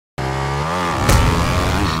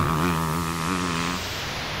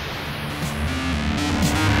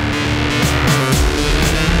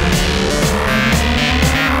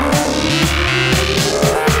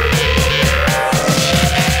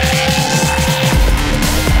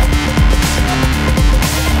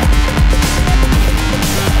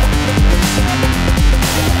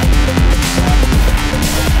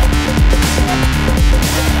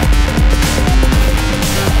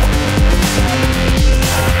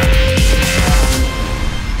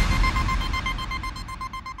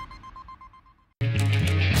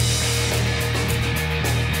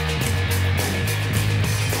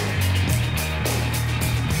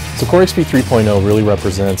Core EXP 3.0 really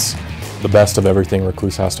represents the best of everything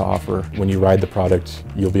Rekluse has to offer. When you ride the product,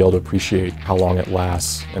 you'll be able to appreciate how long it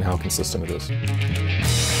lasts and how consistent it is.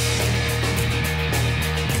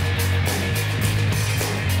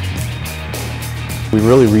 We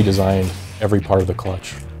really redesigned every part of the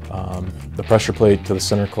clutch. The pressure plate to the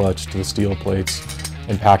center clutch to the steel plates,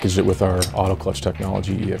 and packaged it with our auto clutch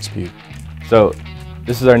technology, EXP. So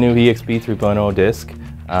this is our new EXP 3.0 disc.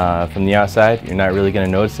 From the outside, you're not really going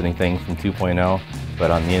to notice anything from 2.0,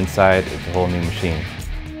 but on the inside, it's a whole new machine.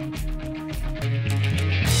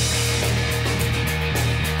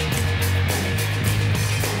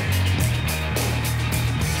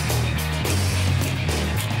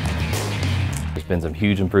 There's been some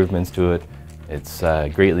huge improvements to it. It's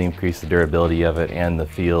greatly increased the durability of it and the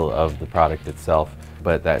feel of the product itself,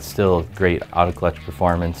 but that's still great auto clutch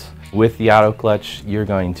performance. With the auto clutch, you're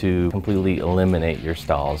going to completely eliminate your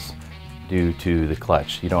stalls due to the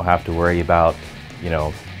clutch. You don't have to worry about,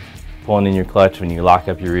 pulling in your clutch when you lock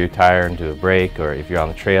up your rear tire into a brake, or if you're on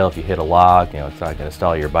the trail, if you hit a log, it's not going to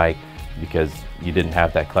stall your bike because you didn't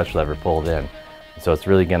have that clutch lever pulled in. So it's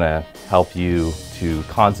really going to help you to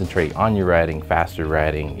concentrate on your riding, faster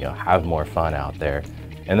riding, have more fun out there.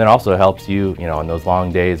 And then also helps you, on those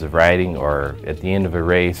long days of riding or at the end of a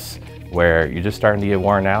race where you're just starting to get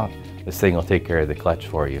worn out, this thing will take care of the clutch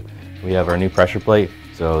for you. We have our new pressure plate.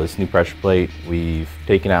 So this new pressure plate, we've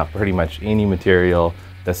taken out pretty much any material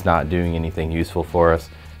that's not doing anything useful for us,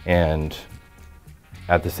 and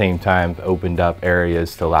at the same time opened up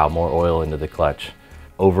areas to allow more oil into the clutch.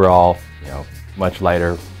 Overall, much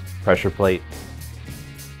lighter pressure plate.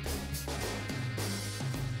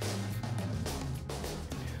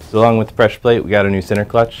 So along with the pressure plate, we got a new center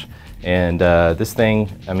clutch. And this thing,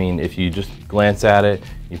 if you just glance at it,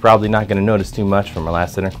 you're probably not going to notice too much from our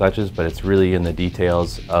last center clutches, but it's really in the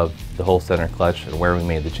details of the whole center clutch and where we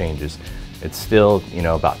made the changes. It's still,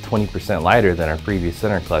 about 20% lighter than our previous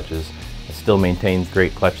center clutches. It still maintains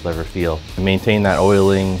great clutch lever feel. To maintain that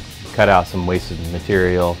oiling, cut out some wasted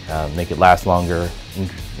material, make it last longer,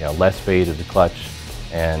 less fade of the clutch,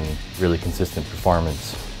 and really consistent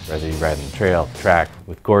performance, whether you ride on the trail, the track.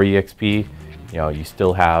 With Core EXP, you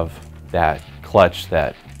still have that clutch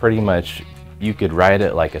that pretty much you could ride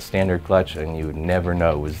it like a standard clutch and you would never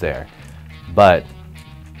know it was there. But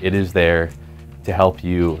it is there to help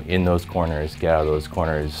you in those corners, get out of those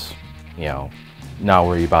corners, not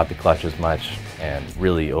worry about the clutch as much, and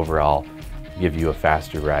really overall give you a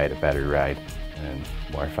faster ride, a better ride, and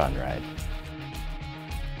more fun ride.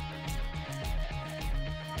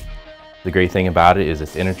 The great thing about it is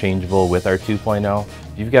it's interchangeable with our 2.0.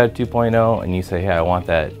 If you've got a 2.0 and you say, hey, I want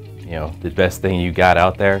that, the best thing you got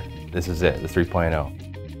out there, this is it, the 3.0.